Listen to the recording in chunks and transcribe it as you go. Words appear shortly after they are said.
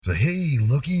Hey,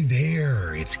 looky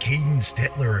there. It's Caden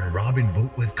Stetler and Robin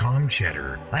Vogt with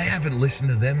Comchatter. I haven't listened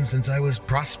to them since I was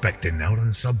prospecting out on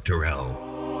Subterrell.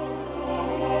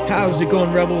 How's it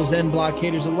going, Rebels and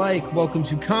Blockaders alike? Welcome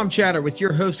to Comchatter with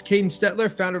your host, Caden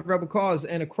Stetler, founder of Rebel Cause,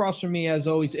 and across from me, as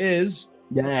always, is...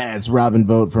 Yeah, it's Robin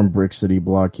Vogt from Brick City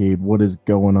Blockade. What is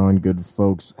going on, good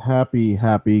folks? Happy,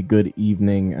 good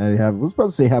evening. I was about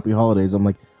to say happy holidays. I'm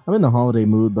in the holiday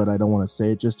mood, but I don't want to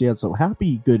say it just yet. So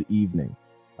happy, good evening.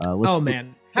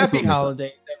 Happy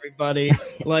holidays, everybody.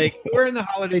 We're in the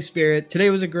holiday spirit.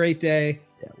 Today was a great day,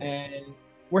 and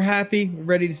we're happy. We're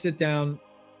ready to sit down,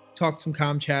 talk some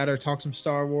Comchatter, talk some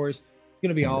Star Wars. It's going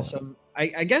to be awesome.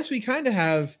 I guess we kind of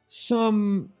have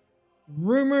some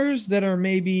rumors that are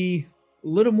maybe a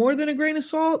little more than a grain of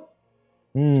salt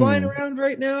flying around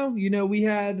right now. You know,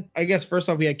 first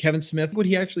off, we had Kevin Smith. What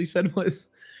he actually said was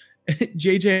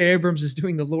J.J. Abrams is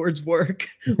doing the Lord's work.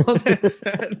 Well, that's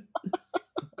sad.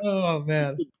 Oh,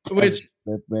 man. Which,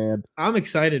 man. I'm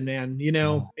excited, man. You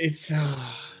know, it's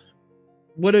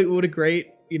what a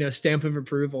great, stamp of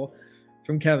approval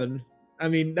from Kevin. I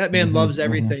mean, that man loves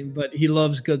everything, but he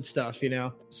loves good stuff,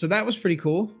 So that was pretty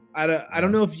cool. I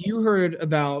don't know if you heard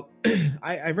about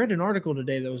I read an article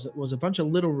today that was a bunch of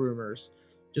little rumors,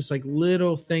 just like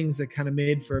little things that kind of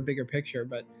made for a bigger picture.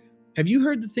 But have you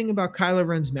heard the thing about Kylo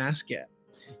Ren's mask yet?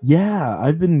 Yeah,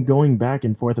 I've been going back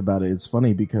and forth about it. It's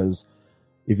funny because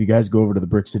if you guys go over to the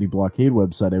Brick City Blockade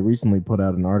website, I recently put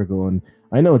out an article, and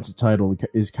I know it's titled,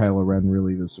 "Is Kylo Ren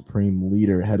really the Supreme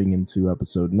Leader heading into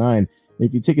Episode 9? And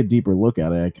if you take a deeper look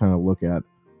at it, I kind of look at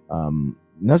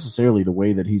necessarily the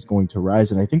way that he's going to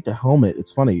rise. And I think the helmet,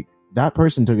 it's funny, that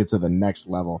person took it to the next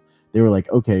level. They were like,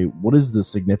 okay, what is the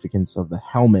significance of the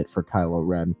helmet for Kylo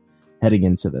Ren heading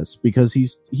into this? Because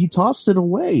he tossed it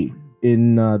away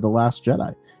in The Last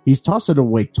Jedi. He's tossed it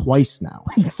away twice now.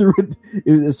 He threw it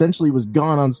essentially was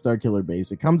gone on Starkiller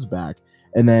Base. It comes back,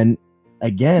 and then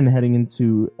again heading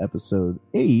into Episode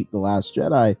 8, The Last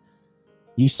Jedi,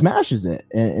 he smashes it,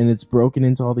 and it's broken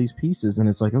into all these pieces, and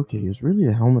it's like, okay, is really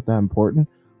the helmet that important?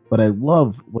 But I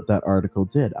love what that article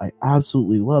did. I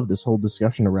absolutely love this whole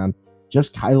discussion around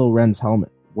just Kylo Ren's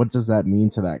helmet. What does that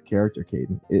mean to that character,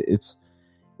 Caden? It's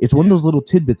one of those little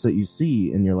tidbits that you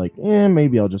see, and you're like,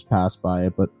 maybe I'll just pass by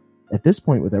it. But at this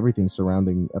point, with everything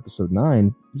surrounding Episode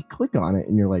 9, you click on it,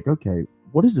 and you're like, okay,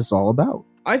 what is this all about?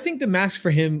 I think the mask for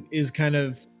him is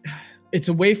it's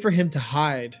a way for him to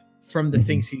hide from the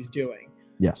things he's doing.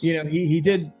 Yes. He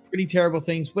did pretty terrible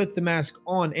things with the mask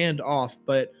on and off,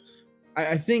 but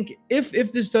I think if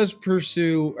this does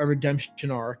pursue a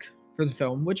redemption arc for the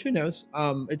film, which who knows,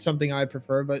 it's something I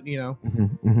prefer, but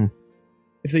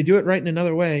if they do it right in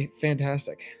another way,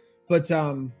 fantastic. But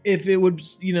if it would,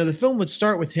 the film would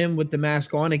start with him with the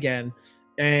mask on again,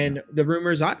 and the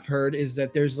rumors I've heard is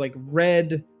that there's like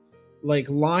red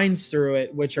lines through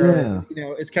it, which are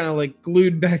it's kind of like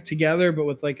glued back together, but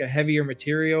with like a heavier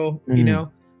material,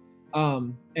 and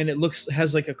it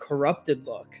has like a corrupted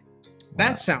look.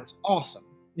 That sounds awesome,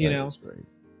 you know. Is great.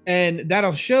 And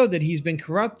that'll show that he's been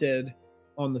corrupted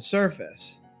on the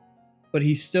surface, but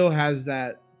he still has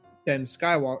that Ben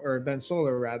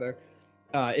Solo rather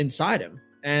inside him,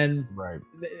 and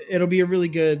it'll be a really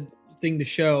good thing to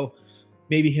show.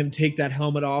 Maybe him take that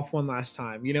helmet off one last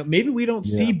time. Maybe we don't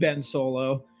see Ben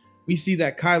Solo. We see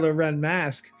that Kylo Ren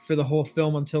mask for the whole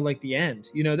film until like the end.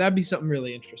 That'd be something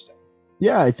really interesting.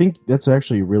 Yeah, I think that's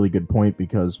actually a really good point,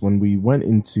 because when we went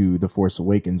into The Force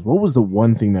Awakens, what was the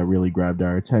one thing that really grabbed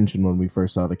our attention when we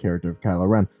first saw the character of Kylo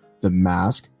Ren? The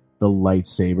mask, the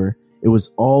lightsaber. It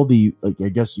was all the, I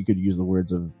guess you could use the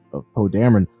words of Poe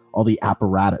Dameron, all the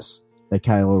apparatus that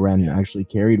Kylo Ren actually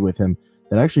carried with him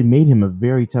that actually made him a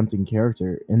very tempting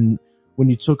character. And when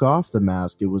you took off the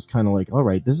mask, it was kind of like, all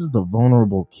right, this is the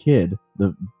vulnerable kid,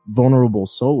 the vulnerable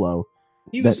Solo.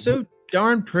 He was so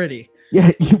darn pretty.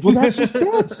 Yeah, well, that's just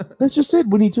it. That's just it.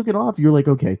 When he took it off, you're like,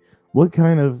 okay, what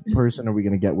kind of person are we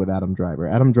going to get with Adam Driver?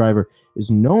 Adam Driver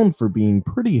is known for being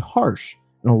pretty harsh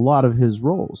in a lot of his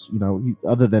roles.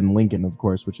 Other than Lincoln, of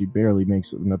course, which he barely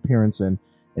makes an appearance in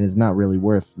and is not really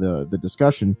worth the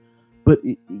discussion. But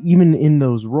even in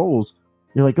those roles,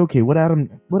 you're like, okay, what Adam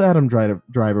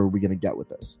Driver are we going to get with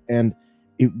this? And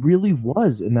it really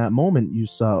was in that moment you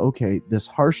saw, okay, this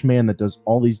harsh man that does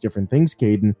all these different things,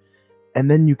 Caden, and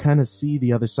then you kind of see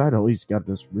the other side. Oh, he's got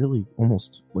this really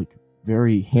almost like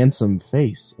very handsome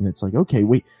face, and it's like, okay,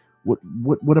 wait,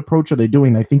 what approach are they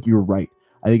doing? I think you're right.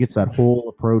 I think it's that whole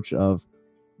approach of,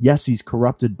 yes, he's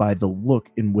corrupted by the look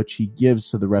in which he gives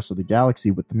to the rest of the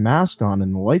galaxy with the mask on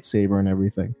and the lightsaber and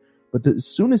everything. But as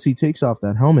soon as he takes off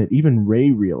that helmet, even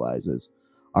Rey realizes,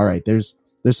 all right, there's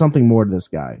something more to this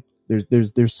guy.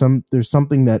 There's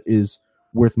something that is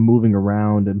worth moving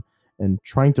around and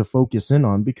trying to focus in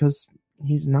on, because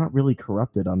he's not really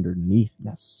corrupted underneath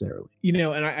necessarily.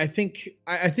 And I think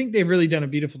they've really done a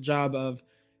beautiful job of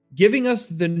giving us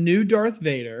the new Darth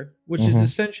Vader, which is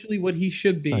essentially what he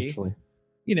should be. Essentially.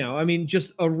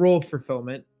 Just a role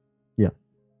fulfillment. Yeah.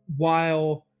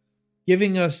 While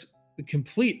giving us the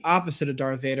complete opposite of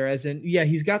Darth Vader, as in, yeah,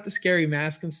 he's got the scary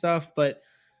mask and stuff, but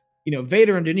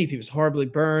Vader underneath, he was horribly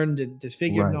burned and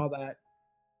disfigured and all that.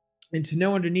 And to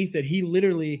know underneath that he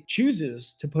literally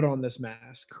chooses to put on this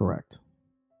mask. Correct.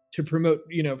 To promote,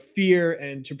 fear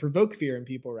and to provoke fear in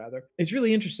people, rather. It's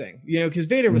really interesting, because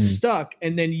Vader was stuck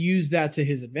and then used that to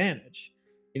his advantage.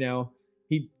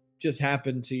 He just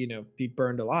happened to, be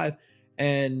burned alive.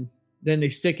 And then they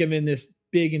stick him in this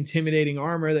big, intimidating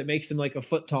armor that makes him like a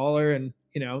foot taller and,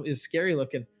 is scary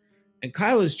looking. And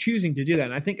Kylo's choosing to do that.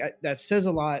 And I think that says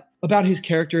a lot about his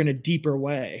character in a deeper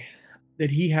way, that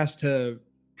he has to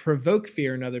provoke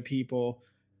fear in other people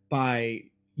by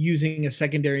using a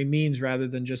secondary means rather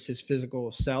than just his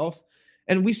physical self.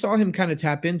 And we saw him kind of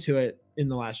tap into it in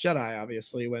The Last Jedi,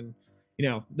 obviously, when,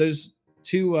 those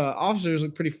two officers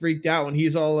look pretty freaked out when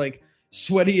he's all like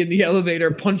sweaty in the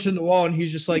elevator, punching the wall. And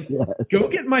he's just like, go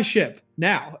get my ship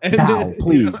now. And now,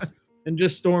 please. And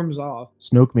just storms off.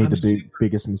 Snoke made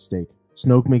biggest mistake.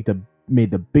 Snoke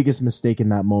made the biggest mistake in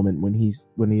that moment when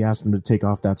he asked him to take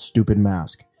off that stupid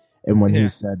mask. And when he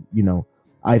said,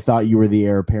 I thought you were the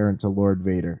heir apparent to Lord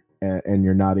Vader, and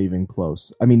you're not even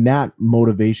close. I mean, that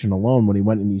motivation alone, when he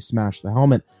went and he smashed the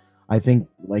helmet, I think,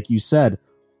 like you said,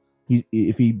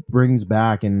 if he brings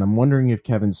back, and I'm wondering if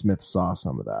Kevin Smith saw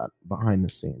some of that behind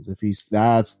the scenes. If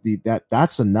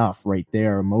that's enough right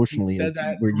there emotionally,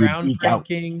 where you geek out.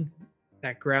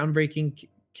 That groundbreaking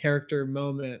character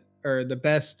moment, or the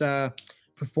best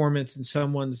performance in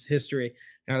someone's history.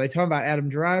 Now, are they talking about Adam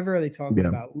Driver? Are they talking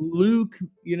about Luke?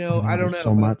 I don't know.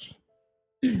 So much.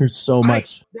 There's so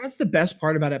much. That's the best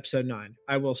part about episode 9,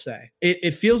 I will say.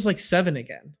 It feels like 7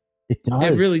 again. It does.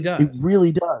 It really does. It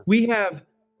really does. We have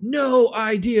no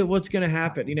idea what's going to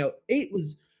happen. 8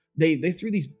 was, they threw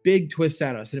these big twists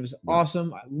at us, and it was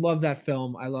awesome. I love that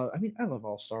film. I love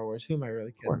all Star Wars. Who am I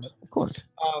really kidding? Of course.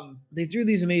 They threw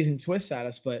these amazing twists at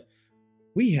us, but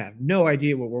we have no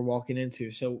idea what we're walking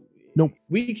into. So nope.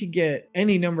 We could get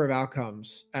any number of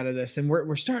outcomes out of this, and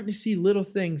we're starting to see little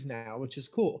things now, which is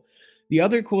cool. The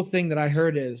other cool thing that I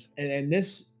heard is, and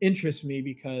this interests me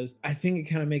because I think it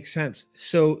kind of makes sense.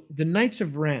 So the Knights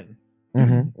of Ren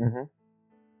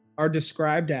are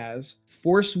described as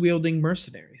force-wielding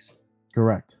mercenaries.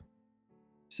 Correct.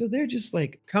 So they're just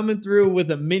like coming through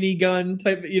with a minigun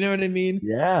type, you know what I mean?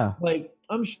 Yeah. Like,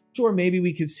 I'm sure maybe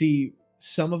we could see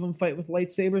some of them fight with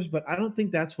lightsabers, but I don't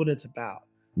think that's what it's about.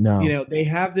 No. They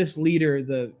have this leader,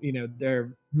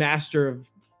 their master of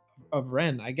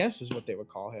Ren, I guess is what they would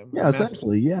call him. Yeah,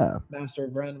 essentially, yeah. Master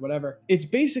of Ren, whatever. It's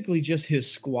basically just his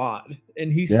squad.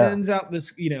 And he sends out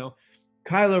this,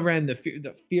 Kylo Ren,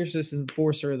 the fiercest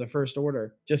enforcer of the First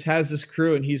Order, just has this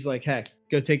crew, and he's like, heck,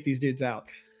 go take these dudes out.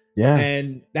 Yeah.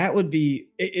 And that would be,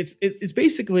 it's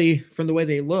basically, from the way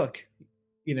they look,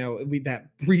 that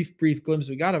brief glimpse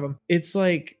we got of them, it's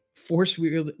like force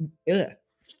wielding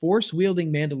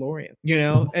Mandalorian,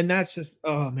 and that's just,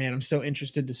 oh man, I'm so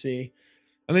interested to see.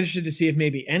 I'm interested to see if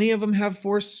maybe any of them have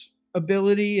force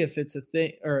ability, if it's a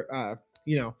thing, or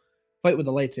fight with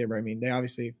a lightsaber. I mean, they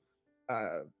obviously,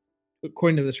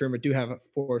 according to this rumor, do have a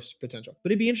force potential.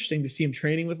 But it'd be interesting to see him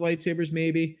training with lightsabers.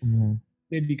 Maybe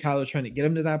Kylo trying to get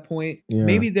him to that point. Yeah.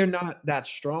 Maybe they're not that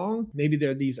strong. Maybe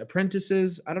they're these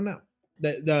apprentices. I don't know.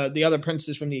 The other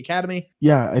apprentices from the academy.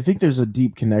 Yeah, I think there's a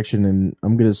deep connection, and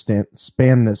I'm going to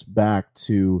span this back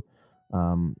to,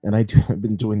 and I've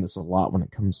been doing this a lot when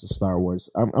it comes to Star Wars.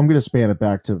 I'm going to span it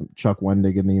back to Chuck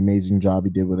Wendig and the amazing job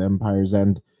he did with Empire's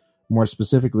End, more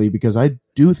specifically, because I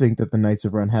do think that the Knights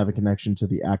of Ren have a connection to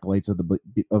the acolytes of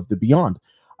the Beyond.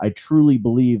 I truly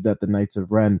believe that the Knights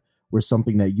of Ren were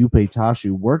something that Yupe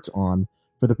Tashu worked on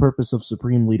for the purpose of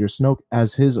Supreme Leader Snoke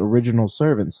as his original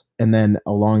servants. And then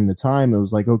along the time, it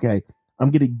was like, okay,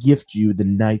 I'm going to gift you the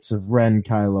Knights of Ren,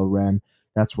 Kylo Ren.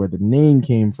 That's where the name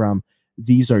came from.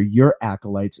 These are your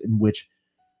acolytes, in which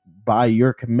by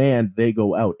your command, they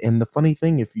go out. And the funny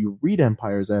thing, if you read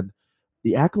Empire's End,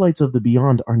 the acolytes of the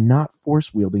Beyond are not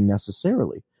force wielding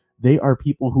necessarily. They are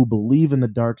people who believe in the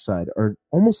dark side, or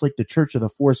almost like the Church of the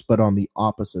Force, but on the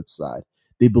opposite side.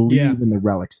 They believe in the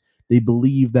relics. They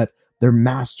believe that their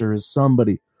master is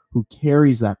somebody who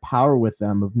carries that power with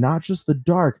them of not just the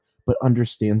dark, but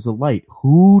understands the light.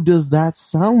 Who does that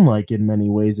sound like in many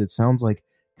ways? It sounds like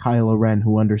Kylo Ren,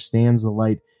 who understands the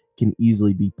light, can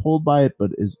easily be pulled by it,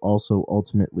 but is also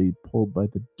ultimately pulled by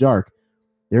the dark.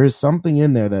 There is something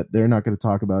in there that they're not going to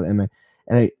talk about, and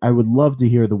I would love to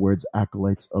hear the words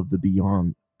 "acolytes of the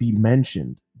beyond" be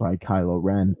mentioned by Kylo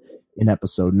Ren in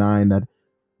Episode 9. That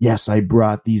yes, I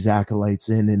brought these acolytes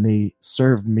in, and they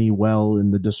served me well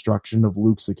in the destruction of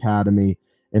Luke's academy,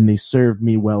 and they served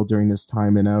me well during this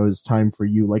time, and now it's time for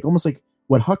you. Like almost like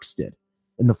what Hux did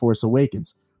in The Force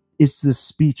Awakens. It's this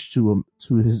speech to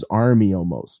his army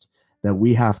almost, that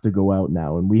we have to go out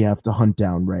now and we have to hunt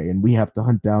down Rey and we have to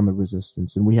hunt down the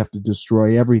Resistance and we have to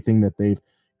destroy everything that they've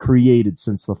created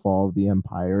since the fall of the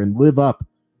Empire and live up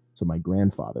to my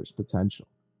grandfather's potential.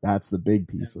 That's the big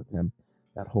piece with him.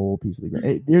 That whole piece of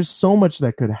there's so much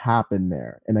that could happen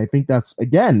there. And I think that's,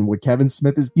 again, what Kevin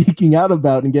Smith is geeking out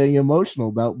about and getting emotional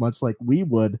about, much like we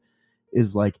would,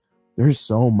 is like, there's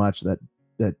so much that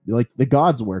like the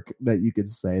God's work that you could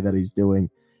say that he's doing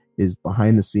is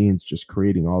behind the scenes, just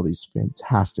creating all these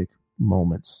fantastic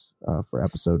moments for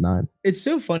Episode 9. It's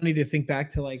so funny to think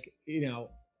back to, like, you know,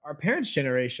 our parents'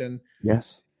 generation.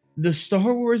 Yes. The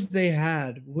Star Wars they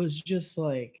had was just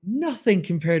like nothing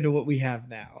compared to what we have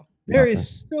now. There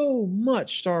is so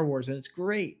much Star Wars, and it's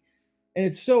great. And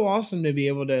it's so awesome to be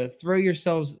able to throw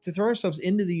ourselves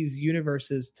into these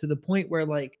universes to the point where,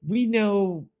 like, we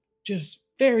know just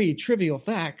very trivial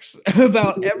facts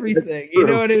about everything. You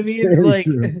know what I mean? Very like,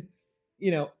 true.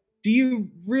 You know,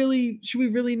 should we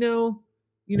really know,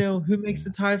 you know, who makes the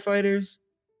TIE fighters?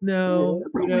 No.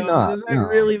 Yeah, you know, not. Does that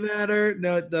really matter?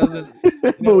 No, it doesn't.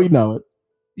 But we know it.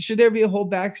 Should there be a whole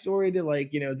backstory to,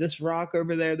 like, you know, this rock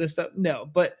over there, this stuff? No,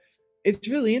 but it's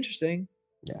really interesting.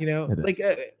 Yeah, you know, like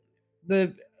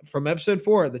from Episode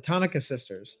 4, the Tanaka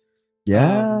sisters.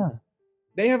 Yeah.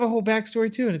 They have a whole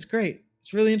backstory too, and it's great.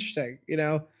 It's really interesting. You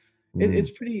know, it's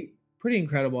pretty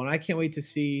incredible, and I can't wait to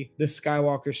see the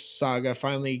Skywalker saga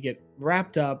finally get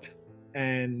wrapped up.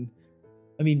 And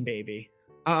I mean, maybe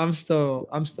I'm still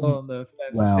on the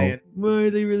fence saying, well,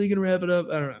 are they really gonna wrap it up?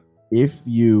 I don't know. If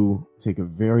you take a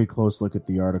very close look at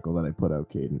the article that I put out,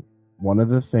 Caden, one of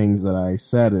the things that I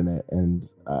said in it, and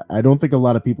I don't think a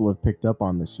lot of people have picked up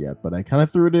on this yet, but I kind of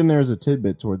threw it in there as a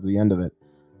tidbit towards the end of it.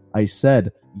 I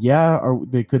said, yeah,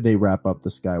 could they wrap up the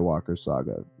Skywalker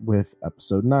saga with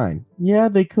Episode 9? Yeah,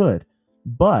 they could.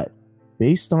 But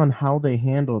based on how they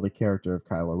handle the character of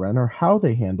Kylo Ren, or how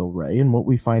they handle Rey and what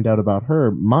we find out about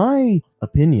her, my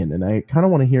opinion, and I kind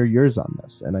of want to hear yours on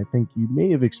this, and I think you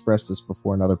may have expressed this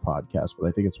before in other podcasts, but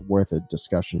I think it's worth a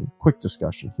quick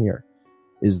discussion here,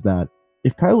 is that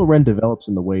if Kylo Ren develops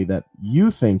in the way that you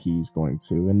think he's going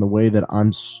to, in the way that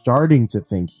I'm starting to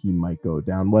think he might go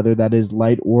down, whether that is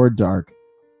light or dark,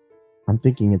 I'm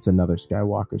thinking it's another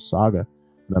Skywalker saga.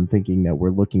 And I'm thinking that we're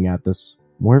looking at this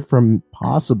more from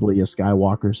possibly a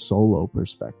Skywalker solo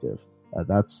perspective.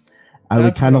 I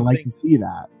would kind of like to see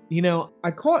that. You know, I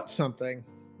caught something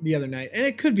the other night, and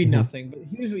it could be nothing, but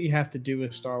here's what you have to do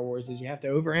with Star Wars is you have to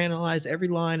overanalyze every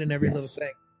line and every little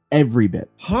thing. Every bit.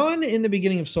 Han, in the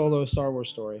beginning of Solo, a Star Wars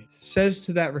story, says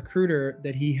to that recruiter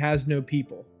that he has no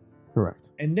people. Correct.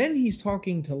 And then he's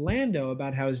talking to Lando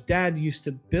about how his dad used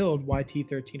to build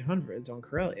YT-1300s on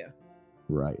Corellia.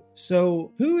 Right.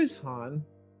 So who is Han?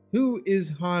 Who is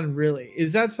Han really?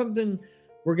 Is that something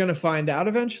we're going to find out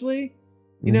eventually?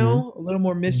 You know, a little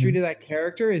more mystery to that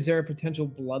character. Is there a potential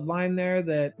bloodline there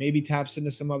that maybe taps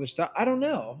into some other stuff? I don't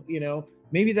know. You know,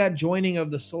 maybe that joining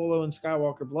of the Solo and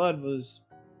Skywalker blood was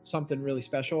something really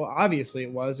special. Obviously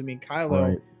it was. I mean,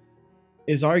 Kylo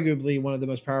is arguably one of the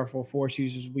most powerful Force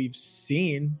users we've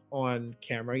seen on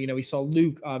camera. You know, we saw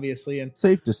Luke, obviously, and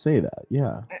safe to say that,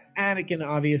 yeah. Anakin,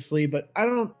 obviously, but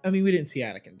we didn't see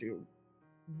Anakin do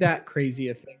that crazy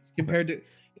of things compared to, you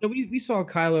know, we saw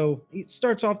Kylo. He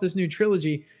starts off this new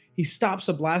trilogy. He stops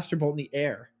a blaster bolt in the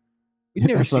air. We'd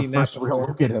never seen that first real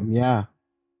look at him, yeah.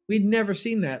 We'd never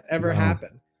seen that ever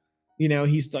happen. You know,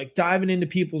 he's like diving into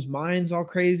people's minds all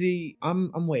crazy.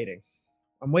 I'm waiting.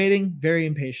 I'm waiting very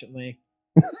impatiently.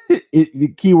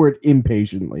 The keyword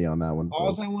impatiently on that one.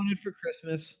 All I wanted for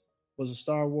Christmas was a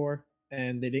Star Wars,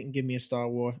 and they didn't give me a Star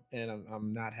Wars, and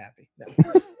I'm not happy. No.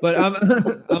 But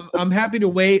I'm happy to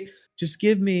wait. Just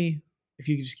give me, if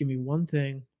you could just give me one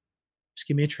thing, just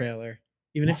give me a trailer,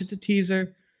 even if it's a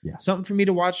teaser, something for me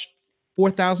to watch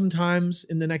 4,000 times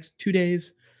in the next 2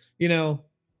 days. You know,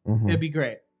 it'd be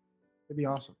great. It'd be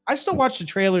awesome. I still watch the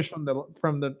trailers from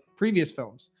the previous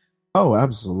films. Oh,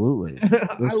 absolutely.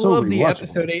 I love the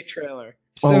Episode 8 trailer.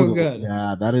 Good.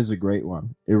 Yeah, that is a great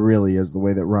one. It really is. The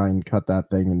way that Ryan cut that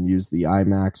thing and used the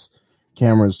IMAX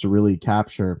cameras to really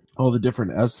capture all the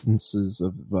different essences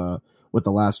of what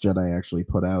The Last Jedi actually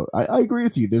put out. I agree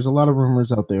with you. There's a lot of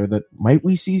rumors out there that might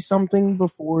we see something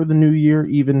before the new year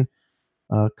even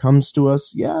comes to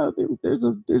us. Yeah, there's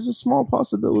a small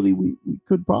possibility we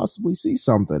could possibly see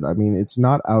something. I mean, it's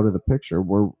not out of the picture.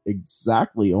 We're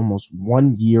exactly almost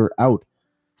 1 year out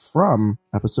from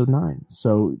episode 9.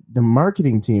 So the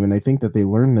marketing team, and I think that they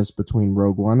learned this between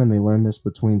Rogue One and they learned this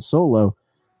between Solo.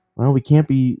 Well, we can't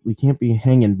be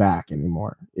hanging back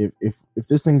anymore. If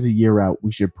this thing's a year out,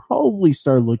 we should probably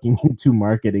start looking into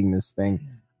marketing this thing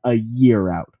a year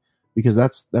out, because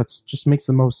that's just makes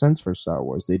the most sense for Star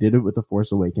Wars. They did it with The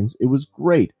Force Awakens. It was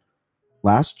great.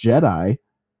 Last Jedi,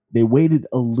 they waited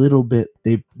a little bit.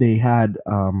 They had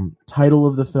title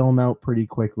of the film out pretty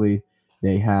quickly.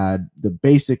 They had the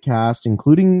basic cast,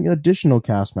 including additional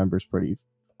cast members, pretty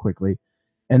quickly.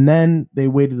 And then they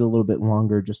waited a little bit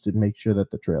longer just to make sure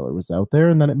that the trailer was out there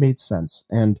and that it made sense.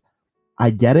 And I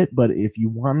get it, but if you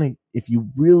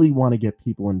really want to get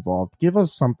people involved, give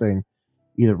us something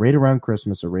either right around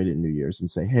Christmas or right at New Year's and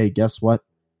say, hey, guess what?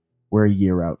 We're a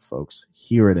year out, folks.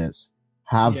 Here it is.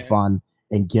 Have fun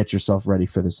and get yourself ready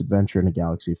for this adventure in a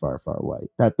galaxy far, far away.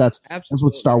 That's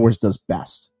what Star Wars does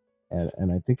best.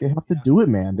 And I think they have to do it,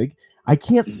 man. I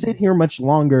can't sit here much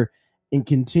longer and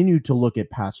continue to look at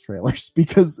past trailers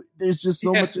because there's just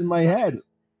so much in my head.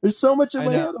 There's so much in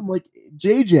my head. I'm like,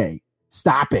 JJ,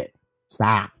 stop it.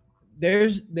 Stop.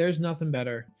 There's nothing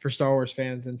better for Star Wars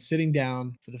fans than sitting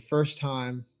down for the first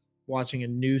time watching a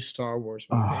new Star Wars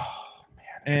movie. Oh,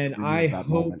 and man. I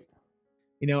hope,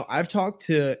 I've talked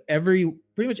to pretty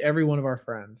much every one of our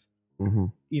friends,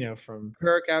 from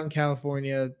Kirk out in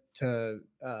California to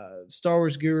Star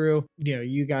Wars Guru,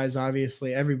 you guys,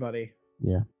 obviously, everybody.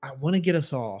 Yeah. I want to get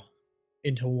us all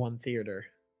into one theater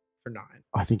for 9.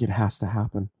 I think it has to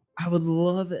happen. I would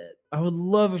love it. I would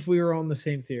love if we were all in the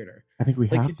same theater. I think we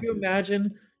have to. Could you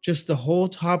imagine just the whole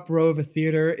top row of a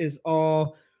theater is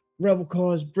all Rebel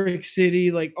Cause, Brick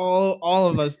City, like all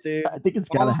of us, dude. I think it's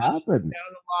got to happen. Down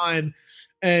the line.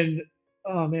 And,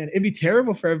 oh, man, it'd be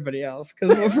terrible for everybody else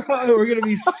because we're going to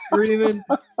be screaming.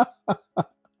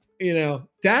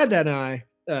 Dad and I,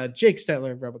 Jake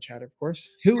Stetler of Rebel Chatter, of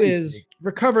course, who is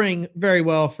recovering very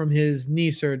well from his knee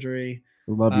surgery.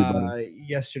 Love you, buddy.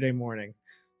 Yesterday morning.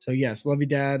 So yes, love you,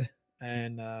 Dad,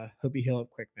 and hope you heal up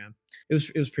quick, man. It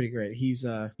was pretty great. He's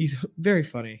very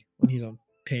funny when he's on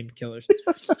painkillers.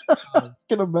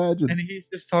 Can imagine. And he's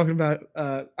just talking about.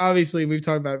 Obviously, we've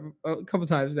talked about it a couple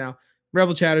times now.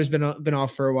 Rebel Chatter's been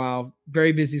off for a while.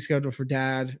 Very busy schedule for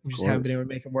Dad. We just haven't been able to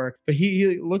make it work. But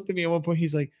he looked at me at one point.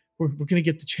 He's like, We're gonna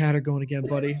get the chatter going again,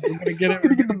 buddy. We're gonna get it. We're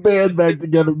gonna get the band back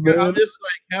together, man. I'm just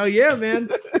like, hell yeah, man.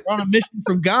 We're on a mission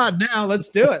from God now. Let's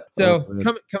do it. So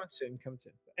coming soon.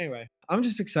 Anyway, I'm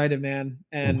just excited, man.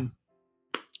 And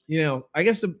I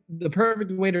guess the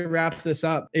perfect way to wrap this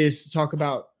up is to talk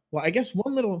about. Well, I guess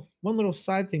one little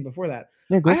side thing before that.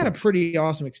 Yeah, I had a pretty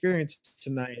awesome experience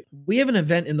tonight. We have an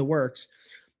event in the works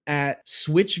at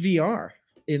Switch VR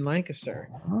in Lancaster.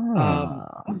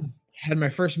 Had my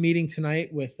first meeting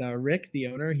tonight with Rick, the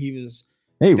owner. He was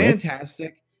fantastic.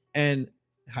 Rick. And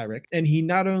hi, Rick. And he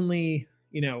not only,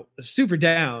 was super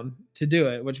down to do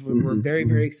it, which we're very,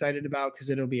 very excited about because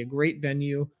it'll be a great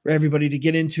venue for everybody to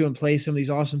get into and play some of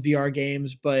these awesome VR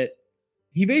games. But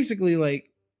he basically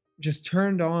just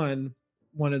turned on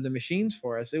one of the machines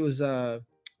for us. It was a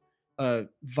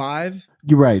Vive.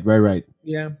 You're right.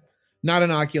 Yeah. Not an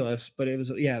Oculus, but it was,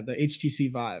 the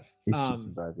HTC Vive.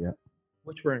 HTC Vive, yeah.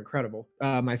 Which were incredible.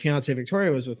 My fiance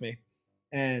Victoria was with me,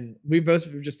 and we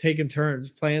both were just taking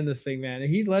turns playing this thing, man. And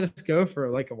he let us go for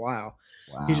a while.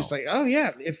 Wow. He's just like, "Oh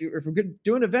yeah, if we're good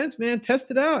doing events, man,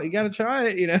 test it out. You got to try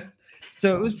it,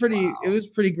 So it was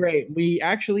pretty great. We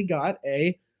actually got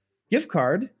a gift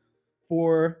card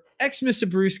for Xmas of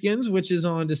Brewskins, which is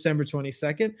on December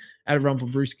 22nd at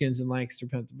Rumpel Brewskins in Lancaster,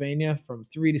 Pennsylvania, from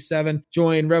 3 to 7.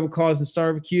 Join Rebel Cause and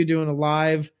Starbecue doing a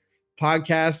live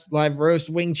podcast, live roast,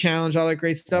 wing challenge, all that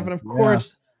great stuff. And of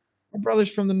course, our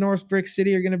brothers from the North Brick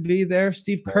City are going to be there.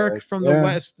 Steve Kirk from the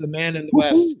West, the man in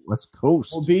the West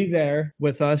Coast, will be there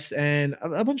with us, and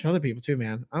a bunch of other people too,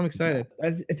 man. I'm excited.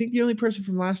 I think the only person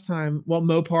from last time,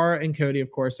 Mopar and Cody,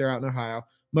 of course, they're out in Ohio.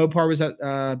 Mopar was at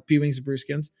B-Wings of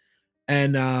Brewskins,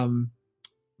 and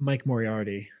Mike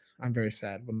Moriarty, I'm very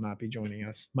sad, will not be joining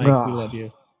us. Mike, we love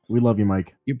you. We love you,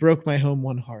 Mike. You broke my home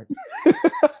one heart.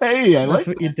 Hey, I That's like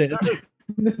what you did.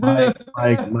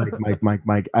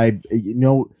 Mike.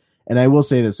 And I will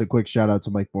say this, a quick shout out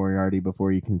to Mike Moriarty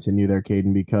before you continue there,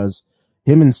 Caden, because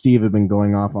him and Steve have been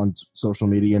going off on social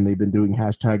media and they've been doing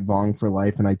hashtag Vong for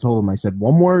life. And I told him, I said,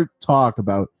 one more talk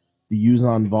about the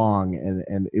Yuzon Vong,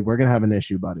 and we're gonna have an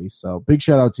issue, buddy. So big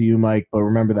shout out to you, Mike. But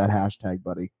remember that hashtag,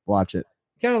 buddy. Watch it.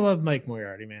 Gotta love Mike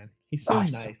Moriarty, man. He's so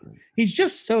nice. So He's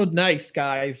just so nice,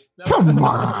 guys. Come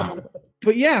on.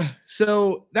 But yeah,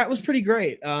 so that was pretty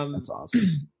great. That's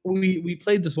awesome. We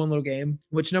played this one little game,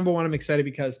 which number one, I'm excited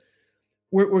because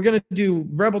we're gonna do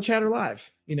Rebel Chatter Live.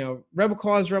 You know, Rebel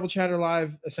Cause, Rebel Chatter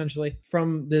Live, essentially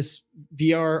from this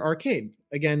VR arcade.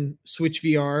 Again, Switch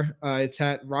VR. It's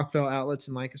at Rockville Outlets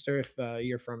in Lancaster, if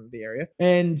you're from the area.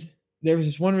 And there was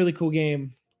this one really cool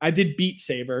game. I did Beat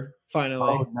Saber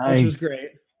finally, which was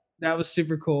great. That was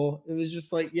super cool. It was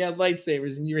just like, yeah,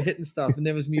 lightsabers and you were hitting stuff and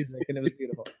there was music and it was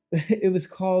beautiful. It was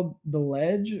called The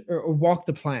Ledge or Walk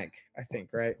the Plank, I think,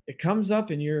 right? It comes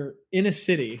up and you're in a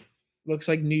city, looks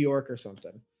like New York or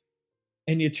something.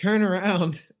 And you turn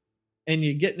around and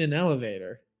you get in an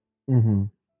elevator and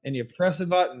you press a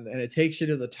button and it takes you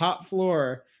to the top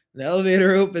floor. The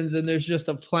elevator opens and there's just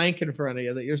a plank in front of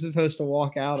you that you're supposed to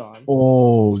walk out on.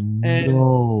 Oh,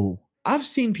 no. I've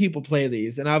seen people play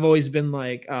these and I've always been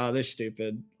like, oh, they're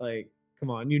stupid. Like,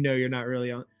 come on, you know you're not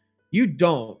really on. You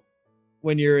don't,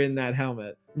 when you're in that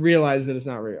helmet, realize that it's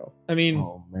not real. I mean,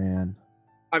 oh man,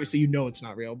 obviously you know it's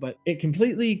not real, but it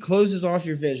completely closes off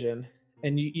your vision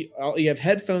and you have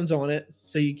headphones on it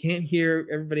so you can't hear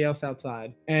everybody else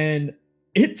outside. And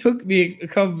it took me a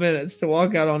couple minutes to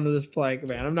walk out onto this plank,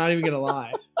 man. I'm not even going to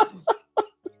lie.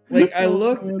 Like I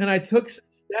looked and I took some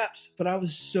steps, but I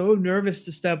was so nervous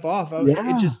to step off.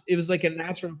 It was like a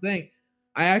natural thing.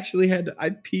 I actually I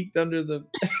peeked under the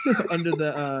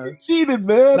cheated,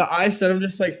 man. The eye set. I'm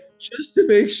just like, just to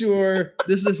make sure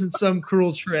this isn't some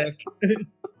cruel trick.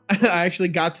 I actually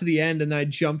got to the end and I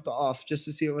jumped off just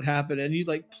to see what would happen. And you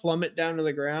like plummet down to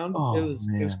the ground. Oh, it was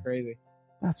crazy.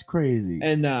 That's crazy.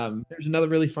 And there's another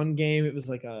really fun game. It was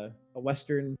like a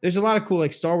Western. There's a lot of cool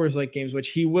like Star Wars like games, which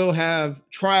he will have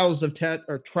Trials on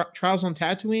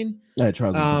Tatooine. Yeah,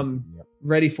 Trials on Tatooine. Yep.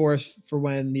 Ready for us for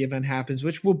when the event happens,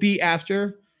 which will be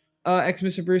after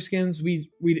Xmas and Brewskins.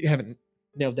 We haven't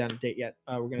nailed down a date yet.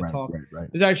 We're gonna talk. Right.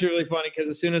 It's actually really funny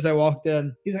because as soon as I walked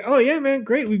in, he's like, "Oh yeah, man,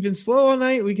 great. We've been slow all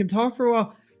night. We can talk for a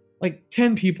while." Like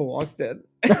 10 people walked in.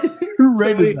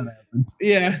 Right as that happened.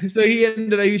 Yeah. So he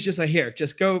was just like, here,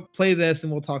 just go play this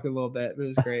and we'll talk a little bit. It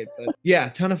was great. But yeah,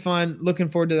 ton of fun. Looking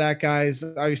forward to that, guys.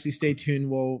 Obviously stay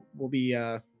tuned. We'll be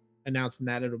announcing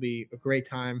that. It'll be a great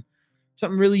time.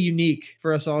 Something really unique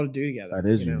for us all to do together. That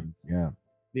is unique. Yeah.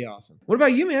 Be awesome. What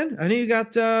about you, man? I know you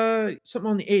got something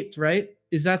on the 8th, right?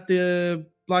 Is that the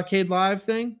Blockade Live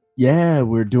thing? Yeah,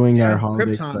 we're doing our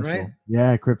holiday Krypton, special. Right?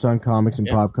 Yeah, Krypton Comics and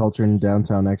Pop Culture in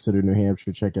downtown Exeter, New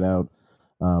Hampshire. Check it out.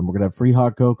 We're going to have free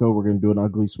hot cocoa. We're going to do an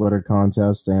ugly sweater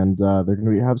contest. And they're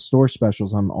going to have store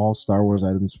specials on all Star Wars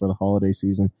items for the holiday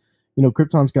season. You know,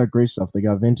 Krypton's got great stuff. They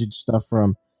got vintage stuff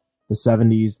from the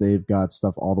 70s. They've got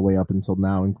stuff all the way up until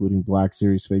now, including Black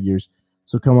Series figures.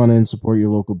 So come on in, support your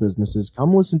local businesses.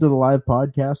 Come listen to the live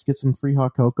podcast, get some free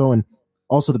hot cocoa. And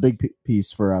also the big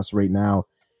piece for us right now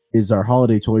is our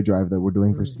holiday toy drive that we're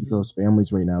doing for Seacoast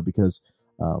families right now, because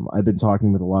I've been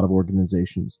talking with a lot of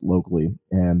organizations locally,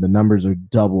 and the numbers are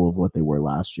double of what they were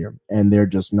last year, and they're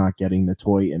just not getting the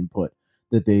toy input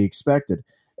that they expected.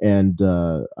 And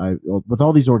with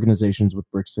all these organizations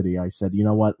with Brick City, I said, you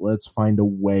know what, let's find a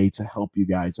way to help you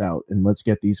guys out, and let's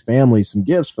get these families some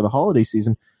gifts for the holiday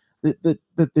season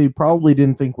that they probably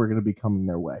didn't think were going to be coming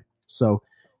their way. So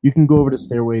you can go over to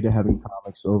Stairway to Heaven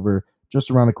Comics over just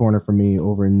around the corner from me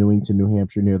over in Newington, New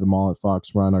Hampshire, near the mall at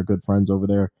Fox Run, our good friends over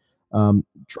there.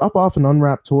 Drop off an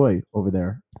unwrapped toy over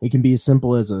there. It can be as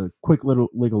simple as a quick little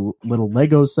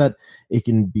Lego set. It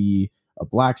can be a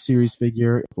Black Series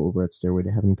figure over at Stairway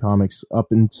to Heaven Comics up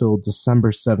until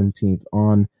December 17th.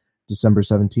 On December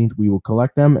 17th, we will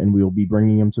collect them and we will be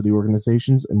bringing them to the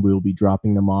organizations and we will be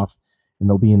dropping them off, and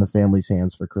they'll be in the family's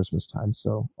hands for Christmas time.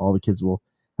 So all the kids will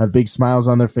have big smiles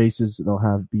on their faces.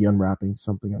 They'll be unwrapping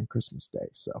something on Christmas Day.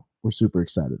 So we're super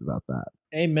excited about that.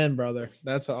 Amen, brother.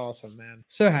 That's awesome, man.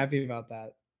 So happy about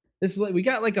that. This is like, we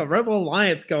got like a Rebel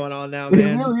Alliance going on now,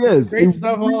 man. It really is. Great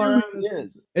stuff all around.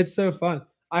 It's so fun.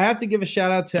 I have to give a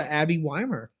shout out to Abby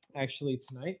Weimer actually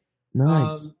tonight.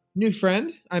 Nice. New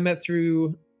friend I met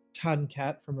through Todd and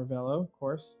Kat from Ravello, of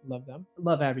course. Love them.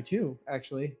 Love Abby too,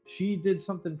 actually. She did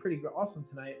something pretty awesome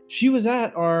tonight. She was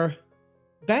at our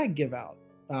bag give out.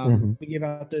 We gave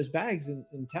out those bags in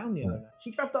town the other night.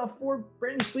 She dropped off 4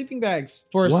 brand new sleeping bags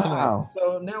for us tonight.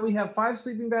 So now we have 5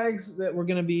 sleeping bags that we're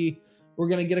gonna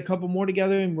get a couple more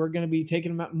together, and we're gonna be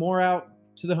taking them more out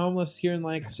to the homeless here in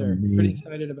Lancaster. Pretty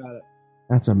excited about it.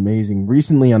 That's amazing.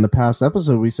 Recently on the past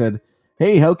episode, we said,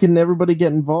 Hey, how can everybody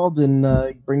get involved in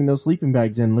bringing those sleeping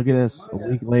bags in? Look at this. Oh, A yeah.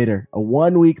 week later.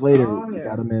 1 week later, Oh, we yeah.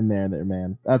 got them in there,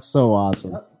 man. That's so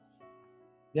awesome. Yep.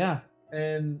 Yeah,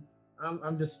 and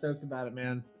I'm just stoked about it,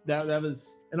 man. That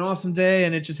was an awesome day,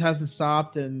 and it just hasn't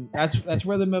stopped. And that's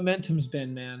where the momentum's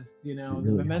been, man. You know, It the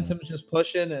really momentum's just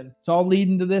pushing, and it's all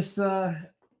leading to this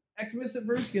Xmas at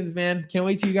Brewskins, man. Can't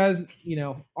wait till you guys. You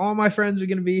know, all my friends are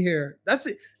gonna be here. That's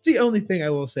the only thing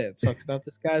I will say. It sucks about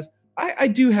this, guys. I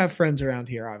do have friends around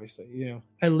here, obviously. You know,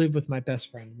 I live with my best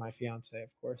friend, my fiance, of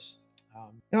course. You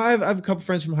know, I have a couple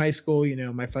friends from high school. You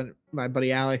know, my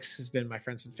buddy Alex has been my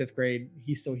friend since 5th grade.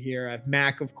 He's still here. I have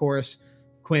Mac, of course,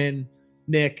 Quinn,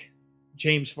 Nick,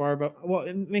 James Farbo. Well,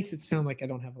 it makes it sound like I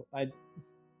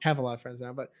have a lot of friends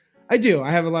now, but I do. I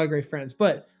have a lot of great friends.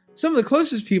 But some of the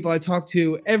closest people I talk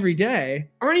to every day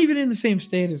aren't even in the same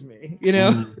state as me. You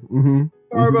know, Mm-hmm.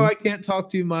 Farbo, I can't talk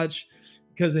too much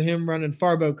because of him running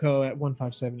Farbo Co. at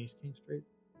 157 East King Street.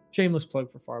 Shameless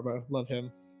plug for Farbo. Love him.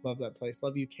 Love that place.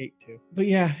 Love you, Kate, too. But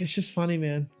yeah, it's just funny,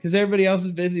 man, because everybody else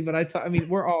is busy. But I mean,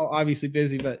 we're all obviously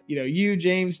busy. But you know, you,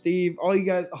 James, Steve, all you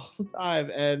guys, all the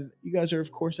time, and you guys are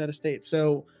of course out of state.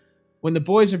 So when the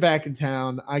boys are back in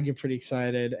town, I get pretty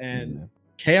excited, and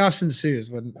chaos ensues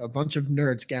when a bunch of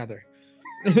nerds gather.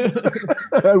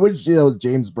 I wish that was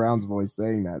James Brown's voice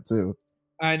saying that too.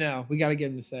 I know. We got to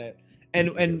get him to say it.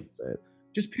 And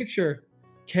just picture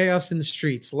chaos in the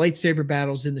streets, lightsaber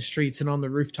battles in the streets and on the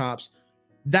rooftops.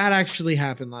 That actually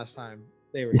happened last time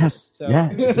they were. Yes. So, yeah.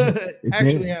 it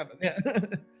actually happened. Yeah.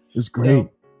 It was great.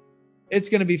 So, it's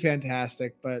going to be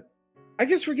fantastic. But I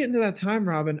guess we're getting to that time,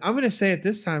 Robin. I'm going to say it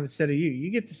this time instead of you.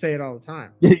 You get to say it all the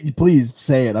time. Please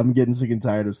say it. I'm getting sick and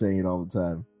tired of saying it all the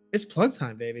time. It's plug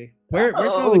time, baby. Where can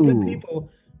all the good people?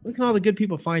 Where can all the good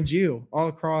people find you all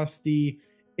across the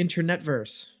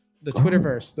internetverse, the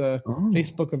Twitterverse, the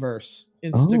Facebookiverse,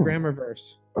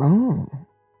 Instagramiverse? Oh,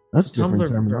 that's different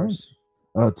terminology.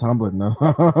 Tumblr, no.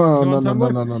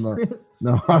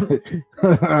 No,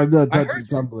 I'm not touching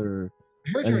Tumblr. I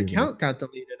heard your account got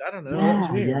deleted. I don't know.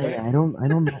 Yeah. I don't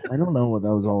know what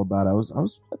that was all about. I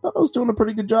thought I was doing a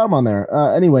pretty good job on there.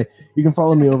 Anyway, you can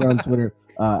follow me over on Twitter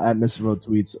at Mr. Vote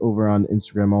Tweets, over on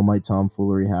Instagram. All my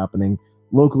tomfoolery happening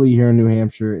locally here in New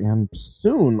Hampshire, and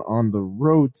soon on the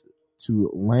road to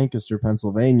Lancaster,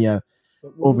 Pennsylvania.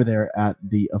 Over there at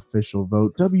the official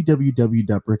vote,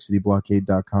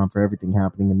 www.brickcityblockade.com for everything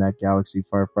happening in that galaxy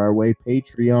far, far away.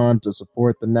 Patreon to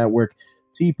support the network,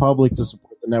 TeePublic to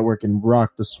support the network and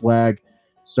rock the swag,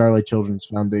 Starlight Children's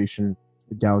Foundation,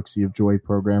 the Galaxy of Joy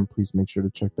program. Please make sure to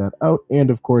check that out.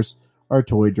 And of course, our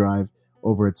toy drive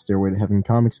over at Stairway to Heaven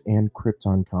Comics and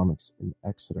Krypton Comics in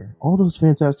Exeter. All those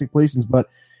fantastic places. But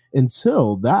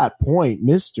until that point,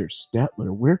 Mr.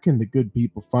 Stetler, where can the good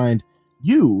people find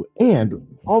you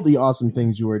and all the awesome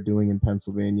things you are doing in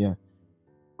Pennsylvania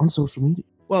on social media?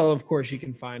 Well, of course, you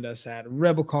can find us at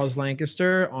Rebel Cause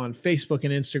Lancaster on Facebook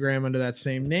and Instagram under that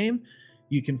same name.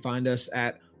 You can find us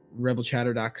at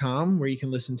rebelchatter.com, where you can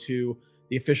listen to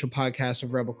the official podcast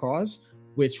of Rebel Cause,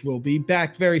 which will be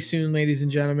back very soon, ladies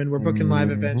and gentlemen. We're booking live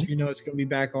events. You know, it's going to be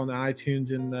back on the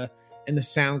iTunes and the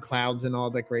SoundClouds and all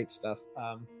that great stuff.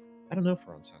 I don't know if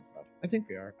we're on SoundCloud. I think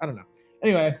we are. I don't know.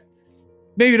 Anyway,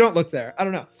 maybe don't look there. I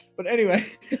don't know. But anyway.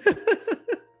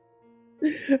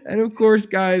 And of course,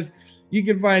 guys, you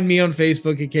can find me on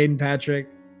Facebook at Caden Patrick.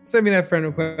 Send me that friend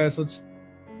request. Let's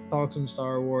talk some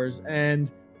Star Wars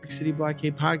and Brick City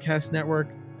Blockade Podcast Network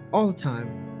all the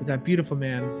time with that beautiful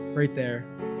man right there,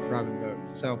 Robin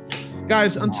Vogt. So,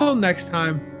 guys, until next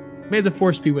time, may the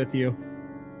Force be with you.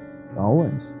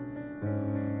 Always.